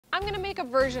I'm gonna make a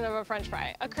version of a French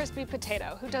fry, a crispy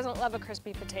potato. Who doesn't love a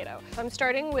crispy potato? I'm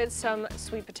starting with some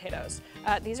sweet potatoes.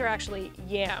 These are actually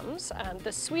yams,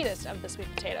 the sweetest of the sweet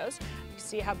potatoes. You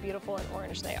see how beautiful and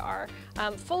orange they are.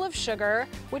 Full of sugar,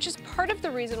 which is part of the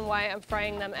reason why I'm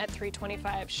frying them at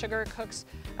 325. Sugar cooks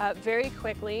very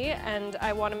quickly, and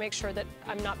I want to make sure that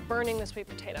I'm not burning the sweet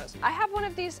potatoes. I have one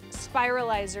of these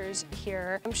spiralizers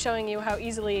here. I'm showing you how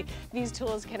easily these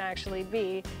tools can actually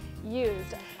be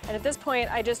used. And at this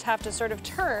point, I just have to sort of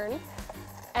turn,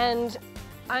 and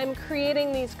I'm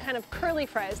creating these kind of curly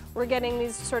fries. We're getting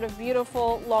these sort of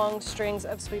beautiful long strings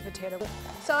of sweet potato.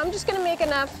 So I'm just gonna make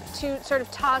enough to sort of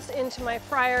toss into my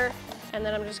fryer, and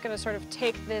then I'm just gonna sort of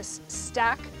take this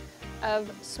stack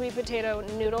of sweet potato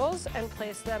noodles and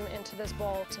place them into this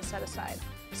bowl to set aside.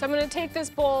 So I'm gonna take this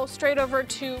bowl straight over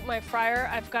to my fryer.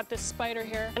 I've got this spider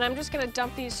here, and I'm just gonna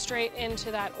dump these straight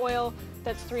into that oil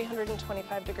that's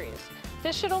 325 degrees.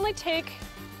 This should only take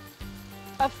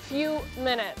a few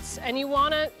minutes, and you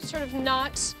wanna sort of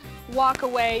not walk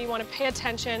away, you wanna pay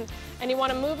attention, and you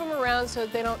wanna move them around so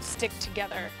that they don't stick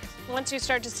together. Once you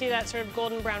start to see that sort of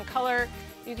golden brown color,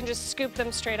 you can just scoop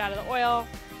them straight out of the oil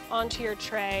onto your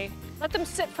tray. Let them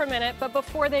sit for a minute, but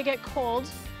before they get cold,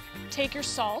 take your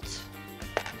salt,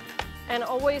 and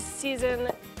always season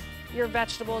your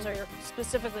vegetables, or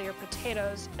specifically your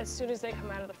potatoes, as soon as they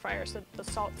come out of the fryer so that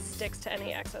the salt sticks to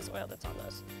any excess oil that's on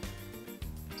those.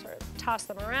 Sort of toss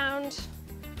them around,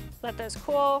 let those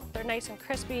cool. They're nice and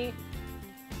crispy,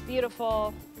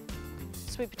 beautiful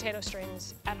sweet potato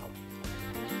strings at home.